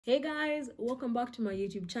Hey guys, welcome back to my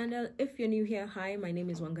YouTube channel. If you're new here, hi, my name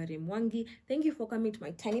is wangari. Thank you for coming to my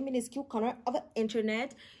tiny minuscule corner of the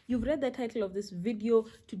internet. You've read the title of this video.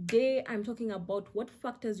 Today I'm talking about what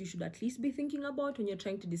factors you should at least be thinking about when you're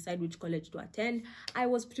trying to decide which college to attend. I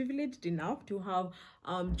was privileged enough to have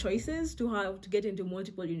choices, to get into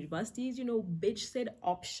multiple universities. You know, bitch said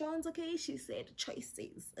options, okay? She said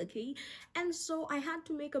choices, okay? And so I had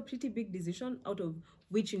to make a pretty big decision out of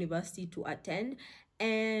which university to attend.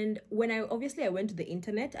 And when I went to the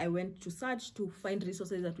internet, I went to search to find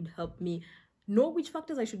resources that would help me know which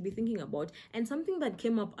factors I should be thinking about. And something that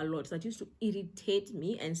came up a lot that used to irritate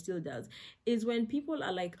me and still does is when people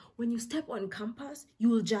are like, when you step on campus, you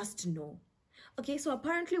will just know. Okay, so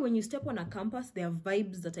apparently when you step on a campus, there are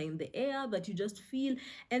vibes that are in the air that you just feel,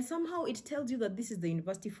 and somehow it tells you that this is the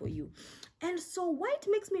university for you. And so why it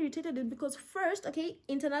makes me irritated is because first, okay,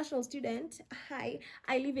 international student, hi,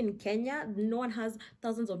 I live in Kenya. No one has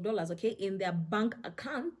thousands of dollars, okay, in their bank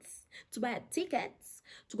accounts to buy a ticket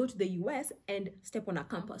to go to the US and step on a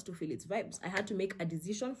campus to feel its vibes. I had to make a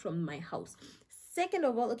decision from my house. Second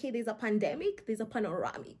of all, okay, there's a pandemic, there's a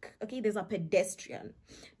panoramic, okay, there's a pedestrian.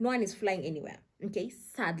 No one is flying anywhere, okay,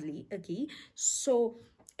 sadly, okay. So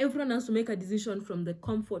everyone has to make a decision from the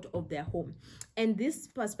comfort of their home. And this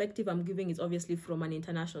perspective I'm giving is obviously from an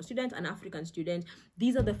international student, an African student.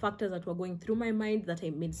 These are the factors that were going through my mind that I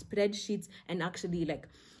made spreadsheets and actually like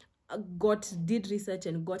did research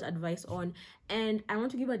and got advice on. And I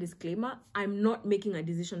want to give a disclaimer, I'm not making a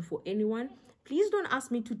decision for anyone. Please don't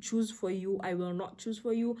ask me to choose for you. I will not choose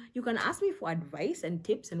for you. You can ask me for advice and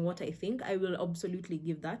tips and what I think. I will absolutely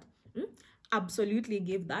give that. Absolutely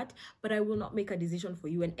give that, but I will not make a decision for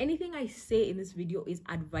you. And anything I say in this video is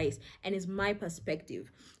advice and is my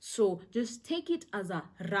perspective. So just take it as a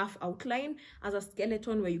rough outline, as a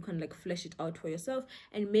skeleton where you can like flesh it out for yourself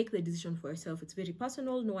and make the decision for yourself. It's very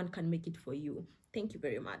personal. No one can make it for you. Thank you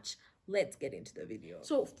very much. Let's get into the video.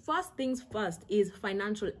 So first things first is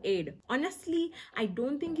financial aid. Honestly, I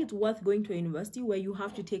don't think it's worth going to a university where you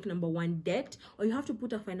have to take number one, debt, or you have to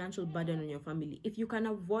put a financial burden on your family. If you can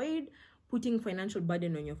avoid putting financial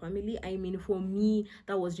burden on your family, I mean, for me,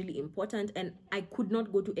 that was really important, and I could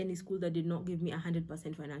not go to any school that did not give me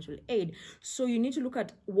 100% financial aid. So you need to look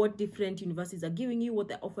at what different universities are giving you, what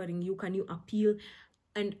they're offering you, can you appeal?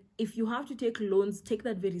 And if you have to take loans, take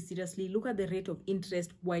that very seriously. Look at the rate of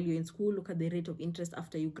interest while you're in school. Look at the rate of interest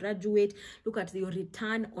after you graduate. Look at your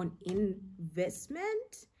return on investment.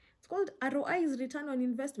 It's called ROI, is return on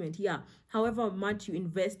investment. Yeah. However much you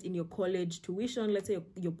invest in your college tuition, let's say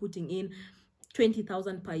you're putting in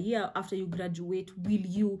 20,000 per year. After you graduate, will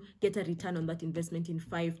you get a return on that investment in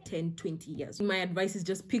 5, 10, 20 years? My advice is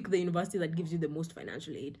just pick the university that gives you the most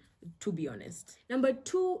financial aid, to be honest. Number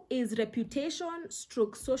 2 is reputation,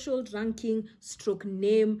 stroke social ranking, stroke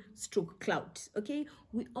name, stroke clout. Okay,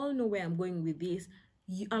 we all know where I'm going with this.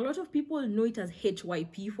 A lot of people know it as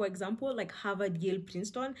HYP, for example, like Harvard, Yale,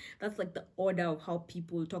 Princeton. That's like the order of how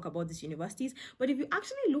people talk about these universities. But if you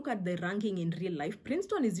actually look at the ranking in real life,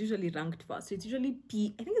 Princeton is usually ranked first. So it's usually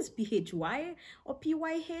I think it's PHY or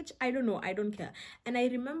PYH. I don't know. I don't care. And I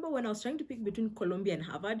remember when I was trying to pick between Columbia and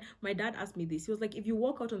Harvard, my dad asked me this. He was like, if you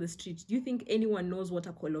walk out on the street, do you think anyone knows what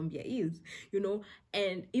a Columbia is? You know?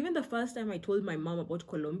 And even the first time I told my mom about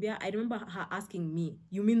Columbia, I remember her asking me,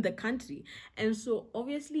 you mean the country? And so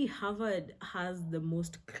obviously Harvard has the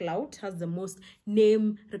most clout, has the most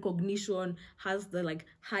name recognition, has the like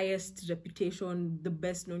highest reputation, the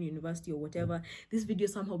best known university or whatever. This video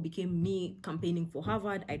somehow became me campaigning for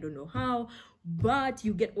Harvard. I don't know how, but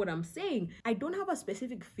you get what I'm saying. I don't have a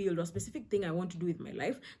specific field or specific thing I want to do with my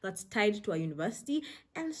life that's tied to a university,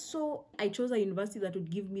 and so I chose a university that would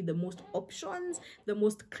give me the most options, the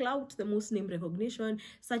most clout, the most name recognition,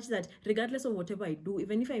 such that regardless of whatever I do,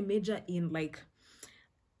 even if I major in like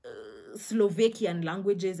Slovakian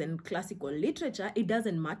languages and classical literature, it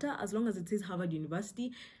doesn't matter as long as it says Harvard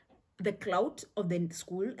University. The clout of the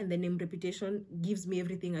school and the name reputation gives me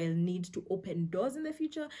everything I'll need to open doors in the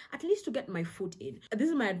future, at least to get my foot in. This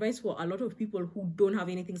is my advice for a lot of people who don't have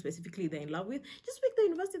anything specifically they're in love with. Just pick the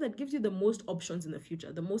university that gives you the most options in the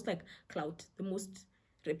future, the most like clout, the most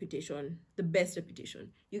reputation, the best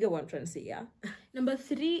reputation. You get what I'm trying to say, yeah? Number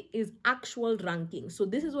 3 is actual ranking. So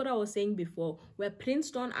this is what I was saying before, where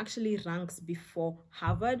Princeton actually ranks before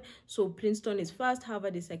Harvard. So Princeton is first,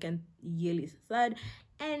 Harvard is second, Yale is third.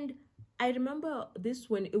 And I remember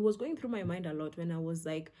this when it was going through my mind a lot, when I was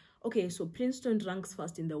like, okay, so Princeton ranks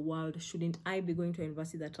first in the world. Shouldn't I be going to a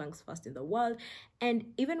university that ranks first in the world? And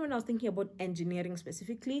even when I was thinking about engineering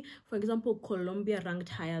specifically, for example, Columbia ranked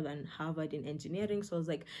higher than Harvard in engineering. So I was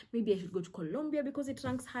like, maybe I should go to Columbia because it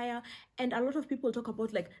ranks higher. And a lot of people talk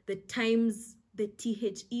about like the Times, the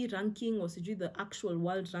THE ranking, or the actual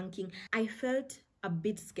world ranking. I felt a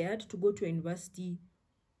bit scared to go to a university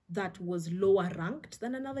that was lower ranked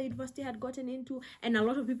than another university I had gotten into. And a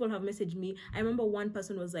lot of people have messaged me. I remember one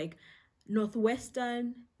person was like,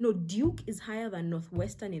 Duke is higher than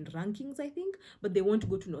Northwestern in rankings, I think, but they want to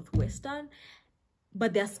go to Northwestern,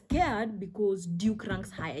 but they're scared because Duke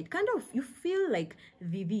ranks higher. It kind of, you feel like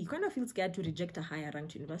you kind of feel scared to reject a higher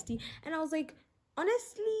ranked university. And I was like,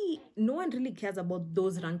 honestly, no one really cares about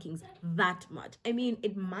those rankings that much. I mean,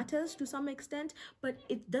 it matters to some extent, but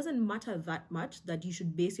it doesn't matter that much that you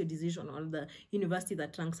should base your decision on the university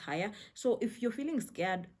that ranks higher. So if you're feeling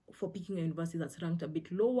scared for picking a university that's ranked a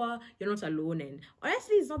bit lower, you're not alone, and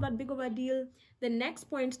honestly, it's not that big of a deal. The next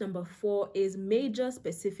point, number 4, is major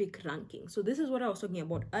specific ranking. So this is what I was talking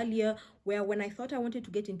about earlier, where when I thought I wanted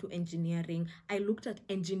to get into engineering, I looked at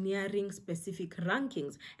engineering specific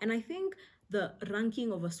rankings, and I think the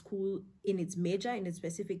ranking of a school in its major, in its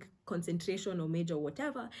specific concentration or major,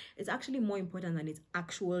 whatever, is actually more important than its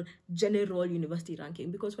actual general university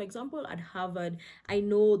ranking. Because, for example, at Harvard, I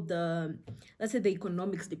know let's say the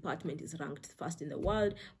economics department is ranked first in the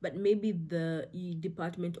world, but maybe the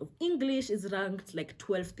department of English is ranked like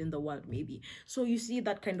 12th in the world, maybe. So you see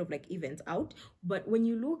that kind of like evens out. But when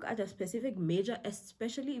you look at a specific major,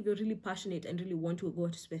 especially if you're really passionate and really want to go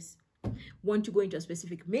into a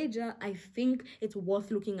specific major, I think it's worth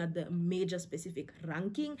looking at the major specific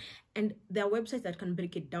ranking, and there are websites that can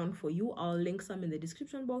break it down for you. I'll link some in the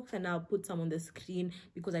description box, and I'll put some on the screen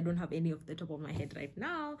because I don't have any off the top of my head right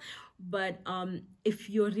now. But if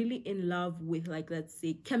you're really in love with, like, let's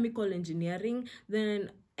say chemical engineering,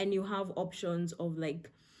 and you have options of like,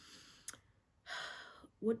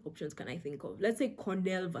 what options can I think of? Let's say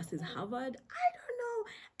Cornell versus Harvard.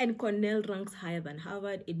 And Cornell ranks higher than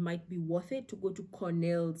Harvard. It might be worth it to go to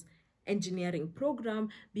Cornell's engineering program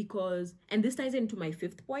because, and this ties into my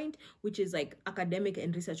 5th point, which is like academic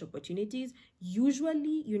and research opportunities.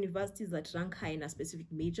 Usually universities that rank high in a specific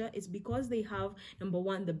major is because they have, number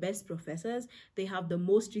 1, the best professors, they have the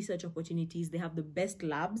most research opportunities, they have the best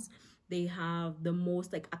labs, they have the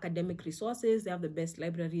most like academic resources, they have the best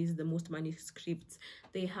libraries, the most manuscripts,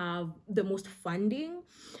 they have the most funding.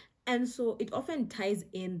 And so it often ties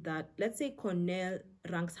in that, let's say Cornell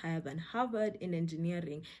ranks higher than Harvard in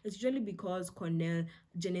engineering. It's usually because Cornell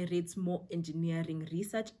generates more engineering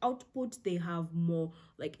research output. They have more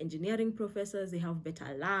like engineering professors, they have better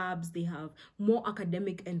labs, they have more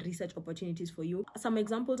academic and research opportunities for you. Some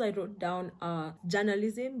examples I wrote down are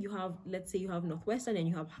journalism. You have, let's say you have Northwestern and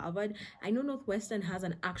you have Harvard. I know Northwestern has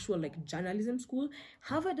an actual like journalism school.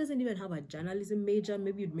 Harvard doesn't even have a journalism major.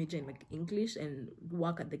 Maybe you'd major in like English and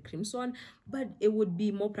work at the Crimson, but it would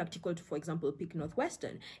be more practical to, for example, pick Northwestern.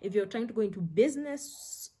 If you're trying to go into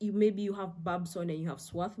business, maybe you have Babson and you have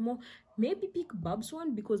Swarthmore. Maybe pick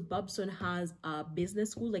Babson because Babson has a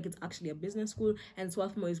business school, like it's actually a business school, and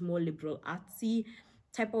Swarthmore is more liberal artsy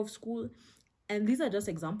type of school. And these are just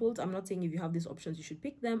examples. I'm not saying if you have these options you should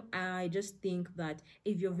pick them. I just think that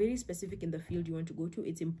if you're very specific in the field you want to go to,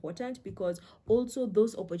 it's important because also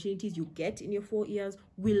those opportunities you get in your 4 years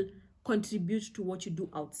will contribute to what you do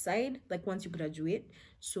outside, like once you graduate.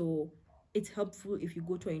 So it's helpful if you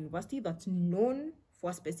go to a university that's known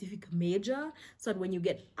for a specific major, so that when you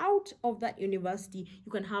get out of that university,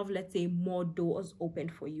 you can have, let's say, more doors open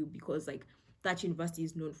for you because like that university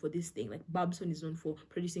is known for this thing. Like Babson is known for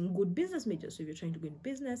producing good business majors. So if you're trying to go into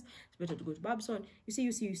business, it's better to go to Babson. You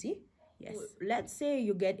see? Yes. Let's say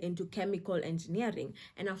you get into chemical engineering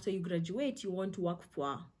and after you graduate, you want to work for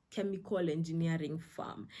a chemical engineering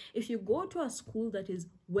firm. If you go to a school that is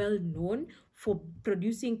well known for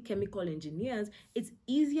producing chemical engineers, it's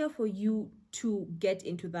easier for you to get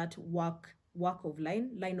into that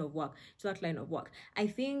line of work. I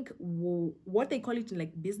think what they call it in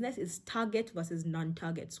like business is target versus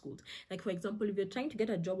non-target schools. Like, for example, if you're trying to get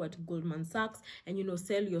a job at Goldman Sachs and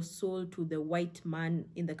sell your soul to the white man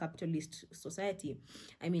in the capitalist society,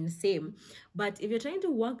 I mean, same. But if you're trying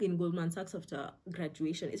to work in Goldman Sachs after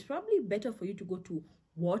graduation, it's probably better for you to go to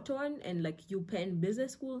Wharton and like UPenn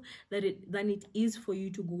Business School than it is for you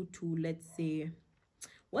to go to, let's say,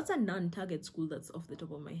 what's a non-target school that's off the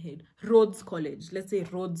top of my head? Rhodes College. Let's say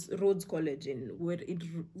Rhodes College where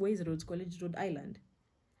is Rhodes College? Rhode Island.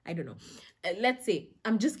 I don't know. Let's say,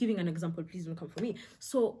 I'm just giving an example. Please don't come for me.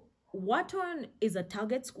 So Wharton is a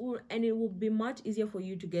target school, and it will be much easier for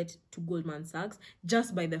you to get to Goldman Sachs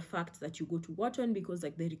just by the fact that you go to Wharton, because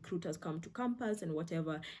like the recruiters come to campus and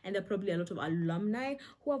whatever, and there are probably a lot of alumni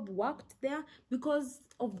who have worked there because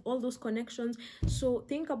of all those connections. So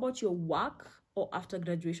think about your work or after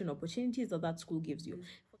graduation opportunities that school gives you.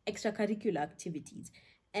 Extracurricular activities.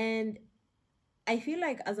 And I feel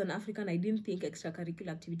like as an African, I didn't think extracurricular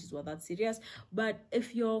activities were that serious. But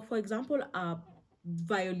if you're, for example, a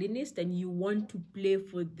violinist and you want to play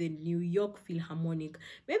for the New York Philharmonic,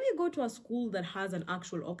 maybe you go to a school that has an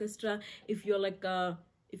actual orchestra. If you're like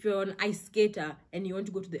if you're an ice skater and you want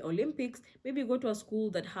to go to the Olympics, maybe you go to a school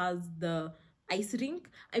that has the ice rink.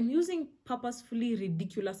 I'm using purposefully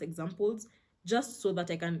ridiculous examples just so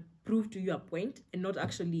that I can prove to you a point and not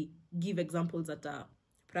actually give examples that are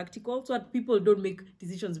practical, so that people don't make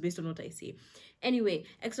decisions based on what I say. Anyway,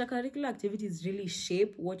 extracurricular activities really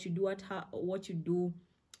shape what you do what you do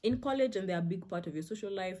in college, and they're a big part of your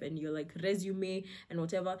social life and your like resume and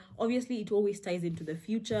whatever. Obviously, it always ties into the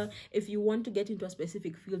future. If you want to get into a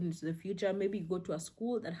specific field into the future, maybe you go to a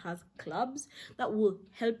school that has clubs that will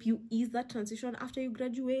help you ease that transition after you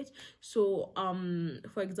graduate. So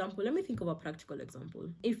for example, let me think of a practical example.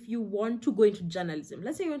 If you want to go into journalism,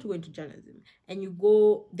 let's say you want to go into journalism, and you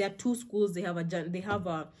go, there are two schools, they have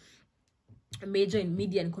a major in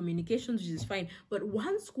media and communications, which is fine, but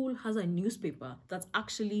one school has a newspaper that's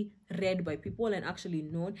actually read by people and actually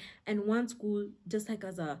known, and one school just like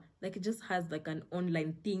it just has like an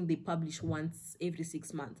online thing they publish once every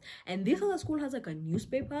 6 months, and this other school has like a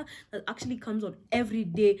newspaper that actually comes out every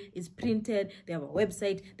day, is printed, they have a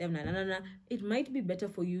website, they have It might be better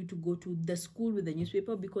for you to go to the school with the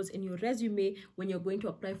newspaper, because in your resume, when you're going to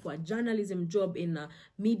apply for a journalism job in a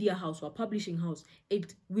media house or a publishing house,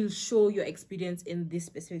 it will show your experience in this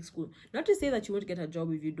specific school. Not to say that you won't get a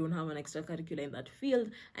job if you don't have an extracurricular in that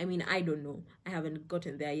field. I mean, I don't know, I haven't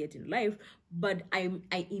gotten there yet in life, but I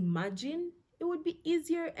imagine it would be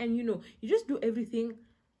easier, and you just do everything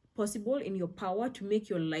possible in your power to make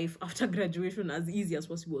your life after graduation as easy as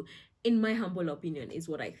possible, in my humble opinion, is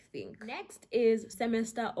what I think. Next is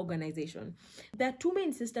semester organization. There are two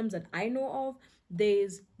main systems that I know of.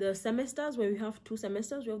 There's the semesters where we have 2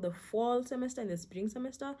 semesters. We have the fall semester and the spring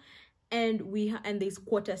semester, and there's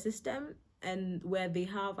quarter system, and where they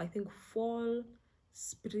have, I think, fall,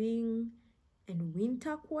 spring, and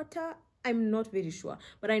winter quarter. I'm not very sure,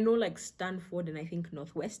 but I know like Stanford and I think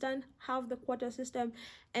Northwestern have the quarter system.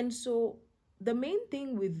 And so the main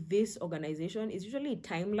thing with this organization is usually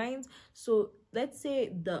timelines. So let's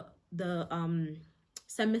say the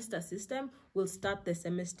semester system will start the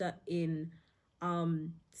semester in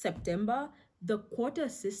September. The quarter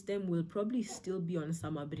system will probably still be on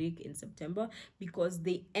summer break in September, because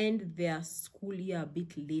they end their school year a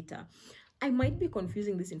bit later. I might be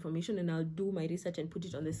confusing this information, and I'll do my research and put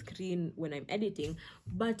it on the screen when I'm editing,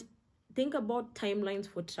 but think about timelines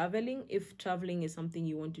for traveling, if traveling is something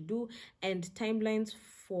you want to do, and timelines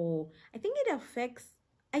for, I think it affects,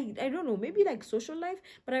 I don't know, maybe like social life,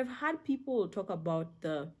 but I've had people talk about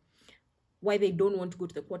why they don't want to go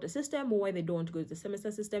to the quarter system, or why they don't want to go to the semester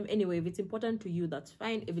system. Anyway, if it's important to you, that's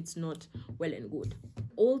fine. If it's not, well and good.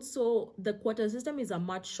 Also, the quarter system is a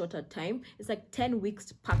much shorter time. It's like 10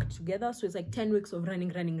 weeks packed together. So it's like 10 weeks of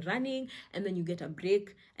running, and then you get a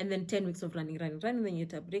break, and then 10 weeks of running, and then you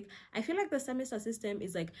get a break. I feel like the semester system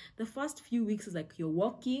is like the first few weeks is like you're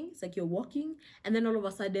walking, and then all of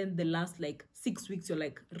a sudden the last like 6 weeks you're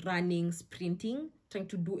like running, sprinting, trying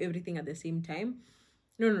to do everything at the same time.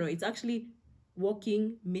 No, it's actually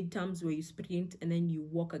walking, midterms where you sprint, and then you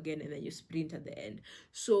walk again, and then you sprint at the end.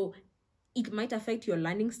 So it might affect your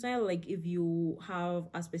learning style. Like if you have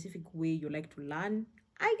a specific way you like to learn,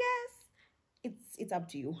 I guess it's up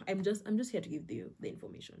to you. I'm just here to give you the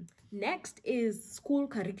information. Next is school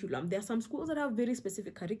curriculum. There are some schools that have very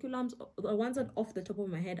specific curriculums. The ones that off the top of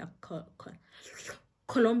my head are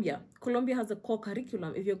Columbia. Columbia has a core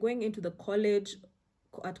curriculum. If you're going into the college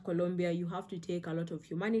at Columbia, you have to take a lot of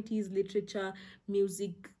humanities, literature,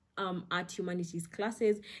 music, art, humanities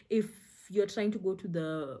classes. If you're trying to go to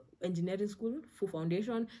the engineering school, full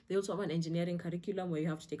foundation, they also have an engineering curriculum where you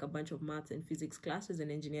have to take a bunch of maths and physics classes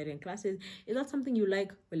and engineering classes. If that's something you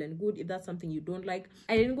like, well and good. If that's something you don't like,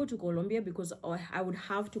 I didn't go to Columbia because I would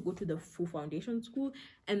have to go to the full foundation school,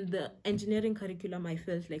 and the engineering curriculum I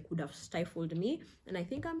felt like would have stifled me, and I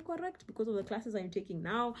think I'm correct because of the classes I'm taking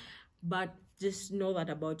now. But just know that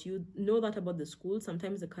about the school.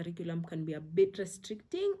 Sometimes the curriculum can be a bit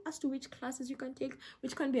restricting as to which classes you can take,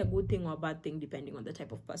 which can be a good thing or a bad thing depending on the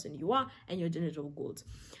type of person you are and your general goals.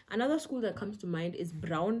 Another school that comes to mind is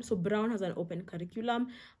Brown. So Brown has an open curriculum,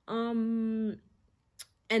 and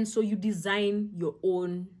And so you design your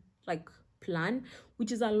own like plan,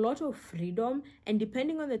 which is a lot of freedom, and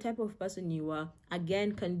depending on the type of person you are,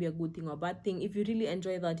 again, can be a good thing or bad thing. If you really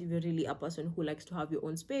enjoy that, if you're really a person who likes to have your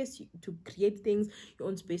own space to create things, your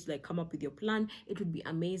own space to like come up with your plan, it would be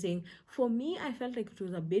amazing. For me, I felt like it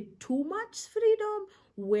was a bit too much freedom,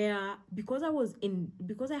 where because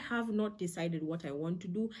I have not decided what I want to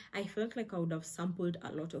do, I felt like I would have sampled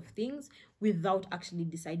a lot of things without actually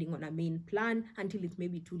deciding on a main plan until it's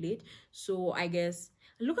maybe too late. So I guess,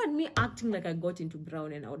 look at me acting like I got into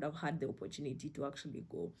Brown and I would have had the opportunity to actually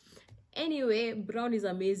go. Anyway, Brown is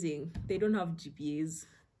amazing. They don't have GPAs,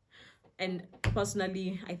 and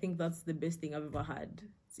personally I think that's the best thing I've ever had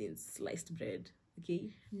since sliced bread. Okay,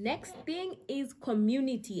 next thing is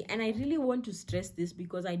community, and I really want to stress this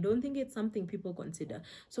because I don't think it's something people consider.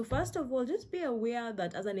 So first of all, just be aware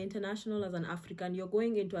that as an international, as an African, you're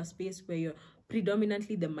going into a space where you're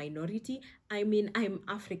predominantly the minority. I mean, I'm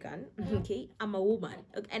African, okay, I'm a woman,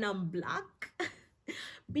 and I'm black.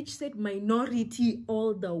 Bitch said minority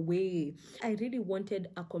all the way. I really wanted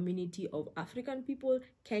a community of African people,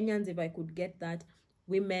 Kenyans if I could get that,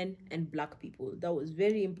 women, and black people. That was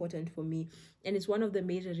very important for me, and it's one of the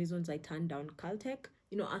major reasons I turned down Caltech,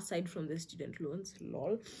 you know, aside from the student loans,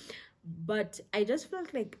 lol. But I just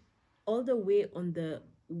felt like all the way on the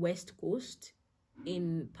West Coast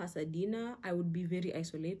in Pasadena, I would be very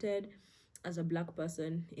isolated as a black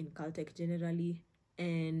person in Caltech generally,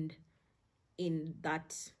 and in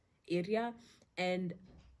that area. And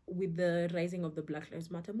with the rising of the Black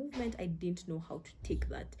Lives Matter movement, I didn't know how to take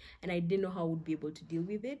that, and I didn't know how I would be able to deal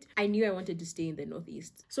with it. I knew I wanted to stay in the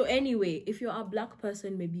Northeast. So anyway, if you're a black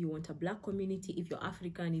person, maybe you want a black community. If you're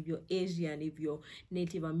African, if you're Asian, if you're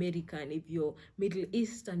Native American, if you're Middle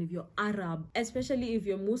Eastern, if you're Arab, especially if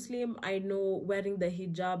you're Muslim, I know wearing the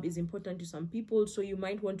hijab is important to some people, so you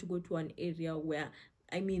might want to go to an area where,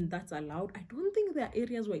 I mean, that's allowed. I don't think there are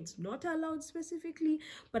areas where it's not allowed specifically,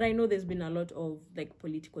 but I know there's been a lot of like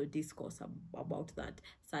political discourse about that,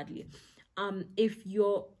 sadly. If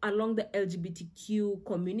you're along the LGBTQ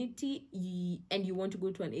community and you want to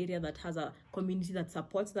go to an area that has a community that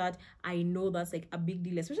supports that, I know that's like a big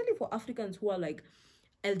deal, especially for Africans who are like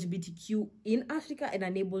LGBTQ in Africa and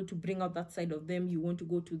unable to bring out that side of them. You want to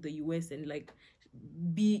go to the US and like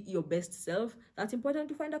be your best self. That's important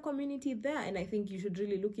to find a community there, and I think you should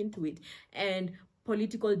really look into it. And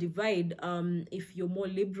political divide, if you're more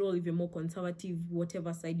liberal, if you're more conservative,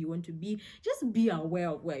 whatever side you want to be, just be aware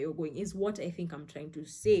of where you're going, is what I think I'm trying to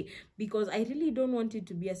say. Because I really don't want it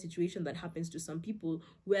to be a situation that happens to some people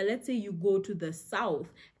where, let's say you go to the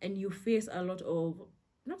South and you face a lot of,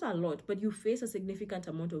 not a lot, but you face a significant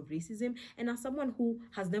amount of racism, and as someone who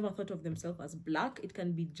has never thought of themselves as black, it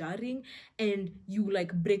can be jarring, and you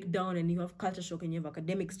like break down and you have culture shock and you have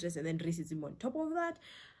academic stress and then racism on top of that.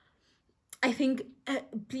 I think,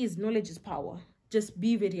 please, knowledge is power. Just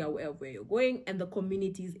be very aware of where you're going and the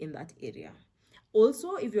communities in that area.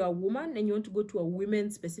 Also, if you're a woman and you want to go to a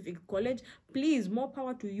women's specific college, please, more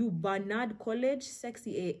power to you. Barnard College,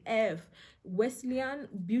 sexy AF. Wesleyan,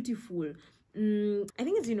 beautiful. I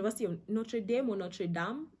think it's University of Notre Dame or Notre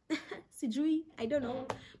Dame. Sijui, I don't know.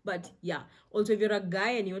 But yeah, also if you're a guy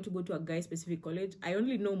and you want to go to a guy specific college, I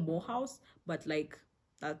only know Morehouse, but like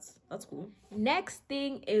that's cool. Next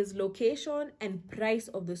thing is location and price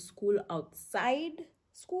of the school outside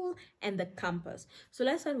school and the campus. So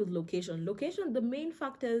let's start with location. Location, the main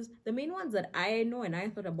factors, the main ones that I know and I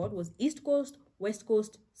thought about was East Coast, West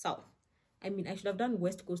Coast, South. I mean, I should have done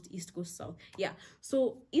West Coast, East Coast, South. Yeah,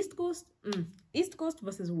 so East Coast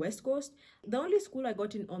versus West Coast. The only school I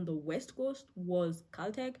got in on the West Coast was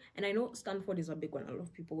Caltech, and I know Stanford is a big one. A lot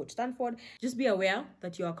of people go to Stanford. Just be aware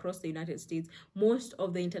that you're across the United States. Most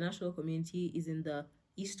of the international community is in the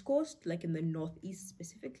East Coast, like in the Northeast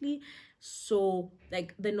specifically. So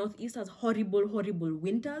like the Northeast has horrible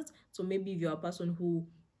winters. So maybe if you're a person who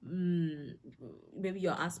maybe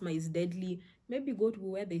your asthma is deadly, maybe go to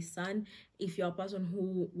where there's sun. If you're a person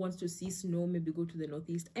who wants to see snow, maybe go to the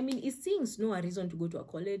Northeast. I mean, is seeing snow a reason to go to a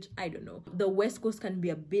college? I don't know. The West Coast can be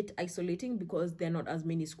a bit isolating because there are not as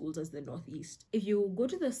many schools as the Northeast. If you go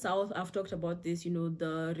to the South, I've talked about this, you know,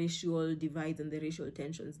 the racial divides and the racial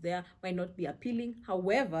tensions there might not be appealing.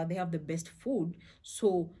 However, they have the best food.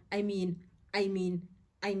 So I mean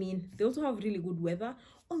they also have really good weather,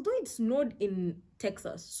 although it snowed in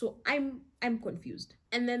Texas, so I'm confused.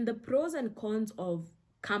 And then the pros and cons of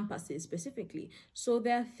campuses specifically. So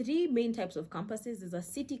there are three main types of campuses. There's a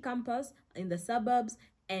city campus in the suburbs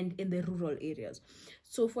and in the rural areas.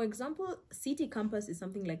 So for example, city campus is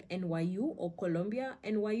something like NYU or Columbia.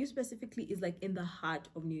 NYU specifically is like in the heart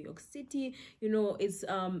of New York City. You know, it's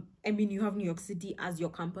I mean, you have New York City as your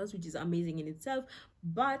campus, which is amazing in itself,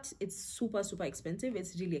 but it's super expensive.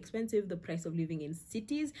 It's really expensive, the price of living in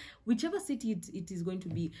cities, whichever city it is going to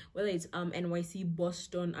be, whether it's NYC,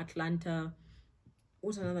 Boston, Atlanta,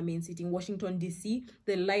 what's another main city, Washington DC.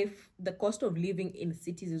 The cost of living in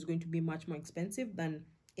cities is going to be much more expensive than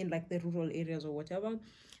in like the rural areas or whatever.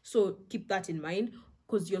 So keep that in mind,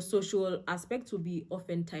 because your social aspects will be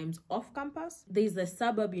oftentimes off campus. There's the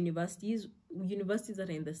suburb universities that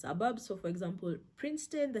are in the suburbs. So for example,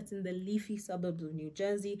 Princeton, that's in the leafy suburbs of New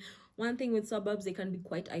Jersey. One thing with suburbs, they can be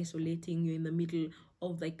quite isolating. You're in the middle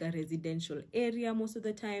of like a residential area most of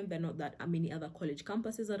the time. There are not that many other college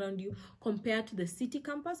campuses around you compared to the city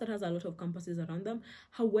campus that has a lot of campuses around them.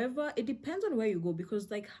 However, it depends on where you go, because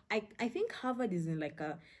like I think Harvard is in like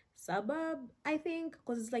a suburb, I think,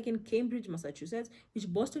 because it's like in Cambridge, Massachusetts,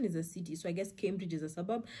 which Boston is a city, so I guess Cambridge is a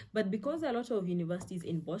suburb. But because there are a lot of universities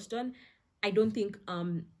in Boston, I don't think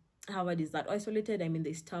Harvard is that isolated. I mean,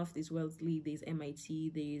 there's Tufts, there's Wellesley, there's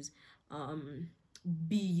MIT, there's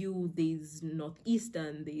BU, there's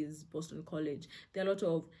Northeastern, there's Boston College. There are a lot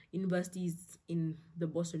of universities in the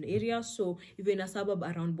Boston area, so if you're in a suburb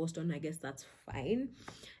around Boston, I guess that's fine.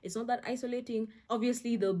 It's not that isolating.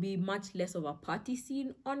 Obviously, there'll be much less of a party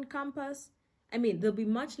scene on campus. I mean, there'll be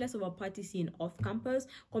much less of a party scene off campus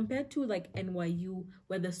compared to like NYU,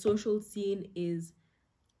 where the social scene is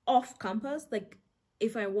off campus. Like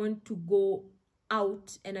if I want to go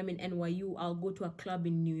out and I'm in NYU, I'll go to a club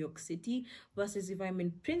in New York City, versus if I'm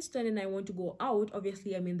in Princeton and I want to go out,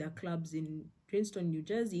 obviously, I mean, there are clubs in Princeton, New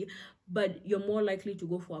Jersey, but you're more likely to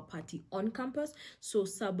go for a party on campus. So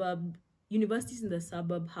universities in the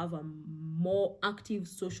suburb have a more active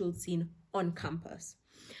social scene on campus.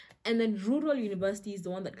 And then rural universities,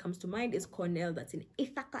 the one that comes to mind is Cornell, that's in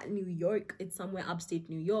Ithaca, New York. It's somewhere upstate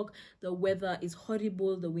New York. The weather is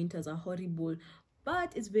horrible, the winters are horrible,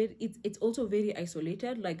 but it's also very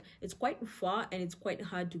isolated. Like it's quite far and it's quite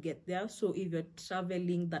hard to get there. So if you're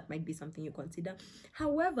traveling, that might be something you consider.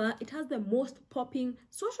 However, it has the most popping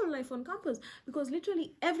social life on campus, because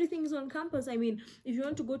literally everything is on campus. I mean, if you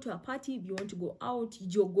want to go to a party, if you want to go out,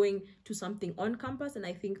 you're going to something on campus. And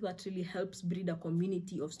I think that really helps breed a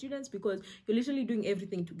community of students, because you're literally doing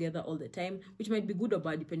everything together all the time, which might be good or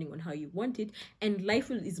bad depending on how you want it. And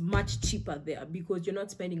life is much cheaper there, because you're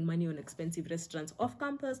not spending money on expensive restaurants off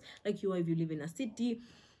campus like you are if you live in a city.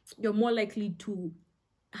 You're more likely to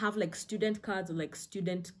have like student cards or like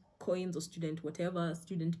student coins or student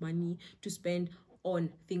money to spend on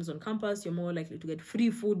things on campus. You're more likely to get free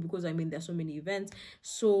food, because I mean there's so many events.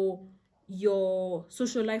 So your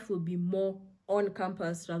social life will be more on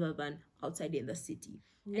campus rather than outside in the city.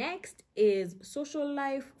 Next is social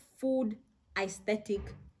life, food, aesthetic,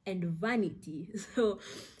 and vanity. So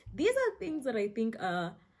these are things that I think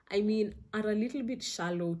are a little bit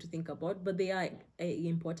shallow to think about, but they are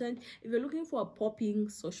important. If you're looking for a popping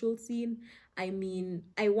social scene, I mean,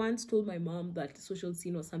 I once told my mom that social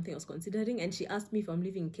scene was something I was considering, and she asked me if I'm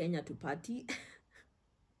leaving Kenya to party.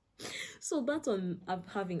 So that's on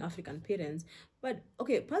having African parents. But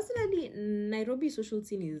okay, personally, Nairobi social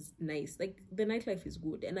scene is nice. Like the nightlife is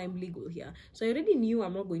good, and I'm legal here, so I already knew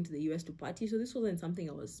I'm not going to the US to party, so this wasn't something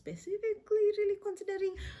I was specifically really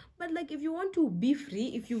considering. But like, if you want to be free,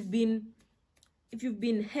 if you've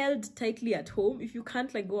been held tightly at home, if you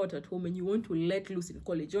can't like go out at home and you want to let loose in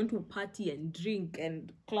college, you want to party and drink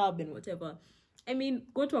and club and whatever, I mean,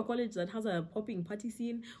 go to a college that has a popping party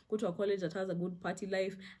scene. Go to a college that has a good party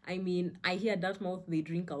life. I mean, I hear Dartmouth, they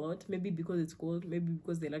drink a lot. Maybe because it's cold. Maybe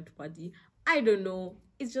because they like to party. I don't know.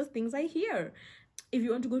 It's just things I hear. If you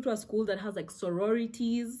want to go to a school that has like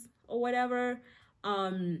sororities or whatever, you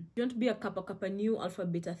want to be a Kappa Nu, Alpha,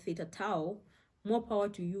 Beta, Theta, Tau, more power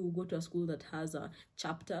to you. Go to a school that has a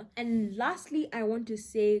chapter. And lastly, I want to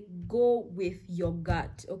say, go with your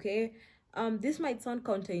gut, okay? This might sound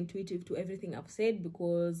counterintuitive to everything I've said,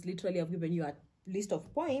 because literally I've given you a list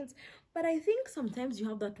of points, but I think sometimes you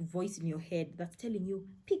have that voice in your head that's telling you,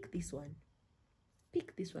 pick this one.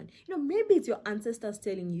 Pick this one. You know, maybe it's your ancestors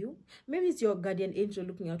telling you, maybe it's your guardian angel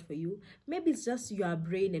looking out for you, maybe it's just your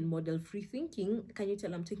brain and model free thinking. Can you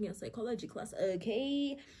tell I'm taking a psychology class?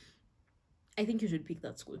 Okay. I think you should pick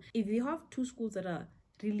that school. If you have two schools that are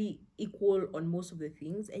really equal on most of the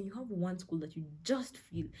things, and you have one school that you just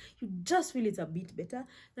feel it's a bit better,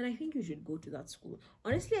 then I think you should go to that school.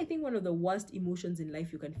 Honestly, I think one of the worst emotions in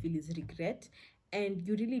life you can feel is regret. and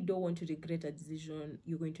you really don't want to regret a decision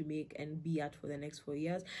you're going to make and be at for the next 4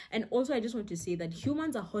 years. And also, I just want to say that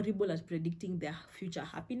humans are horrible at predicting their future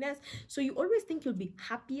happiness. So you always think you'll be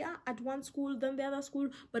happier at one school than the other school,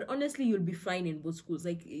 but honestly, you'll be fine in both schools.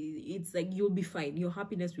 Like, it's like you'll be fine. Your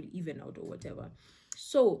happiness will even out or whatever.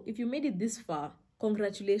 So if you made it this far,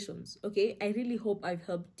 congratulations. Okay, I really hope I've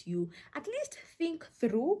helped you at least think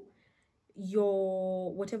through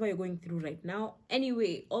your whatever you're going through right now.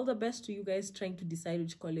 Anyway, all the best to you guys trying to decide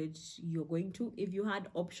which college you're going to. If you had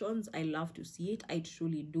options, I love to see it. I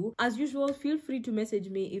truly do. As usual, feel free to message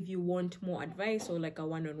me if you want more advice or like a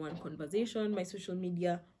one-on-one conversation. My social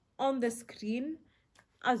media on the screen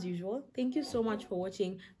as usual. Thank you so much for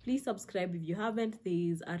watching. Please subscribe if you haven't. There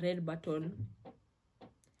is a red button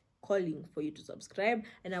calling for you to subscribe,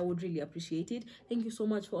 and I would really appreciate it. Thank you so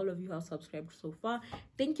much for all of you who have subscribed so far.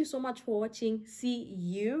 Thank you so much for watching. See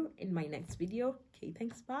you in my next video. Okay,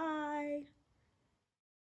 thanks. Bye.